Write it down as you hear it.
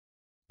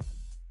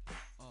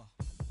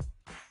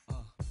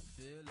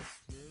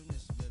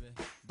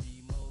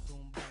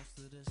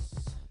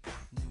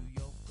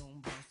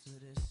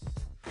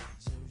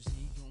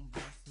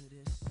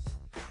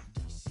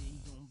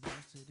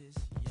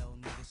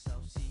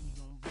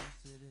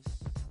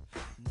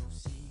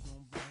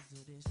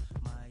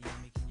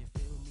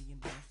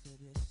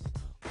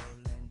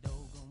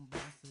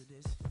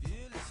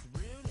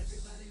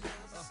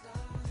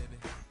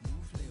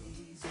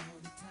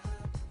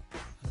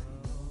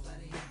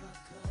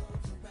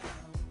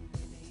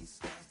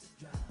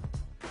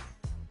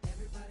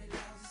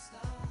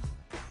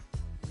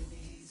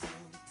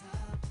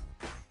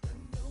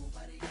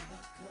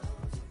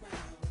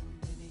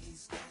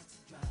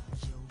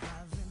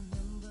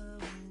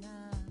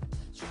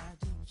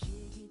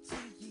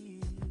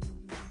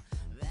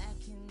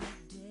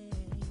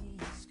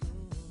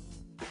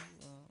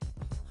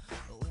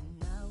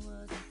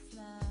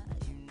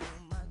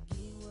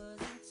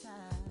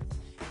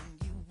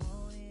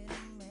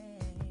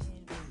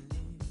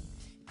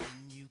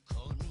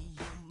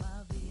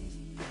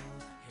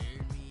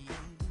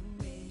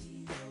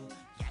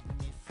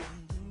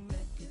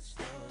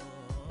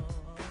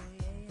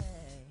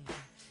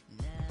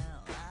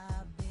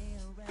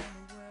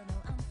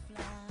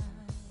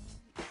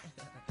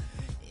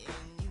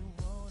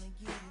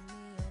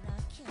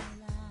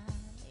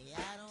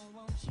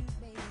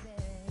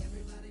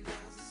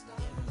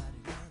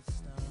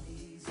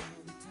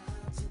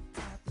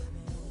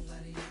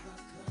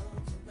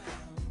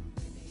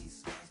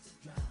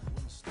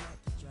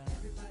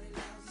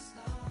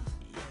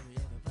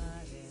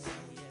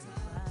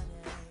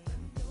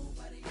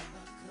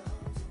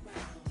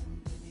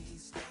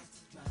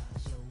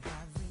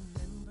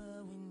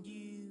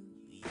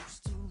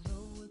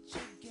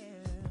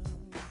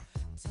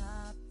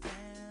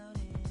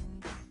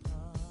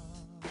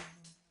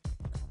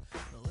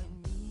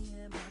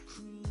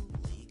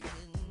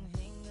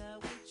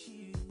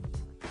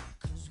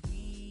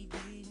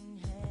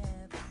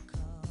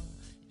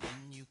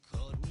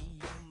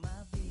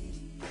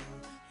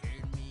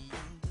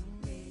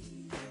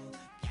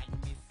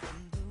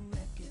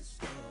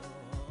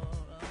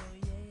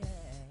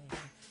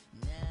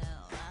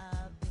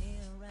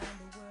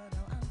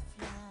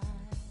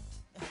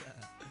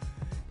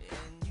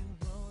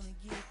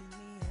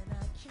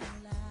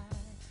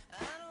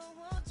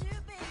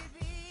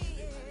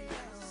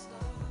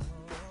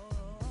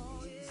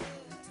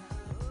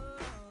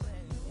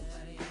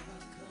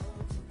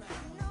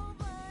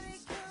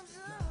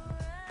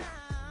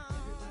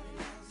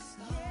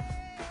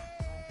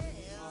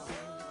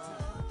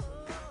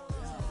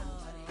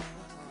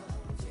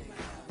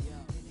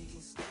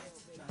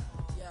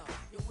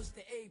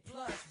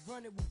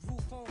running with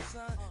group home,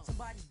 son.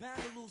 Somebody's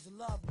bound to lose a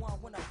loved one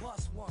when I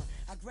bust one.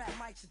 I grab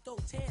mics and throw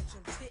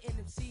tantrums, hitting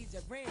them seeds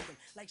at random,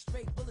 like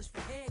straight bullets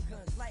for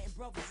handguns, lighting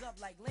brothers up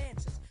like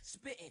lanterns,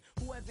 spitting.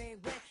 Whoever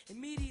ain't wet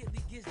immediately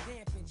gets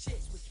dampened.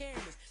 Chicks with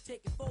cameras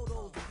taking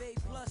photos of A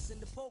Plus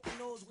and the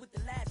Poconos with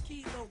the last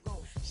key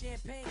logo.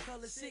 Champagne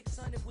color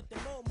 600 with the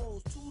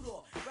Momos,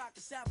 two-door,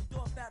 rockin'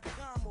 Salvador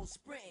Ferragamo,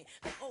 sprinting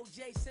like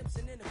O.J.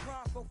 Simpson in the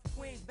Bronco from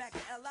Queens back to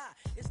L.I.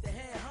 It's the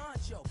head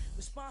honcho,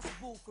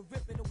 responsible for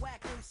ripping the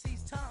whack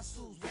MC's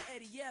tonsils with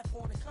Eddie F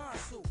on the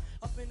console.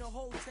 Up in a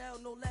hotel,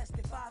 no less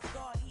than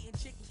 5-star, eating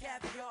chicken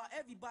caviar.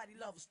 Everybody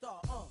love a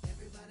star,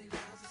 Everybody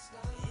loves a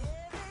star.